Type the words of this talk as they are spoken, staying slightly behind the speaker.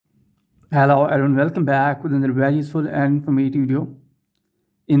Hello everyone, welcome back with another very useful and informative video.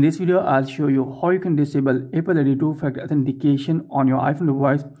 In this video, I'll show you how you can disable Apple ID two-factor authentication on your iPhone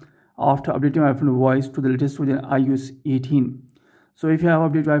device after updating your iPhone device to the latest version iOS 18. So if you have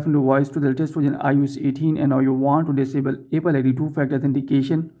updated your iPhone device to the latest version iOS 18 and now you want to disable Apple ID two-factor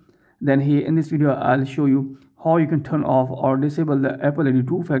authentication, then here in this video, I'll show you how you can turn off or disable the Apple ID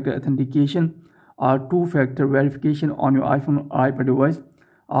two-factor authentication or two-factor verification on your iPhone or iPad device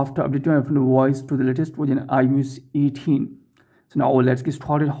after updating your iPhone device to the latest version iOS 18. So now let's get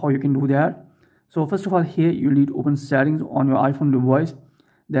started how you can do that. So first of all, here you need to open settings on your iPhone device,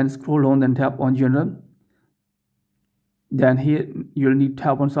 then scroll down, then tap on general. Then here you'll need to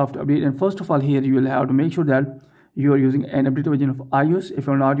tap on software update, and first of all here you will have to make sure that you are using an updated version of iOS. If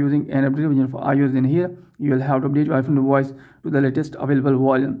you're not using an updated version of iOS, then here you will have to update your iPhone device to the latest available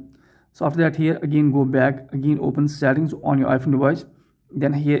version. So after that, here again go back, again open settings on your iPhone device.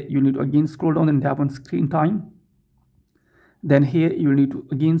 Then here you need to again scroll down and tap on screen time. Then here you need to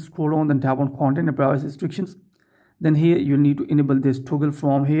again scroll down and tap on content and privacy restrictions. Then here you need to enable this toggle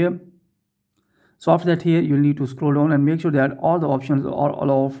from here. So after that, here you need to scroll down and make sure that all the options are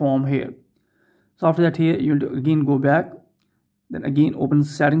allowed from here. So after that, here you'll again go back, then again open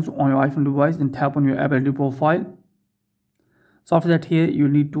settings on your iPhone device, then tap on your Apple ID profile. So after that, here you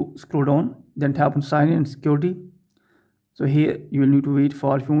need to scroll down, then tap on sign in and security. So here you will need to wait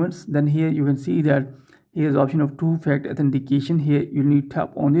for a few minutes. Then here you can see that here is the option of two-factor authentication. Here you need to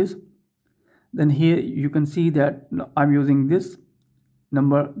tap on this. Then here you can see that I'm using this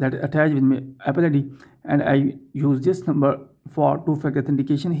number that is attached with my Apple ID, and I use this number for two-factor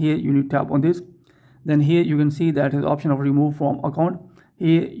authentication. Here you need to tap on this. Then here you can see that is the option of remove from account.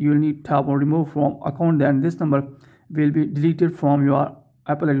 Here you will need to tap on remove from account. Then this number will be deleted from your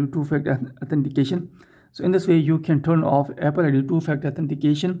Apple ID two-factor authentication. So in this way, you can turn off Apple ID two-factor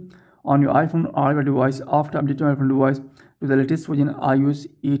authentication on your iPhone or iPad device after updating your iPhone device to the latest version iOS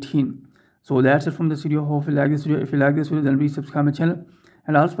 18. So that's it from this video. Hope you like this video. If you like this video, then please subscribe my channel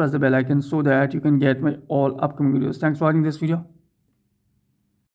and also press the bell icon so that you can get my all upcoming videos. Thanks for watching this video.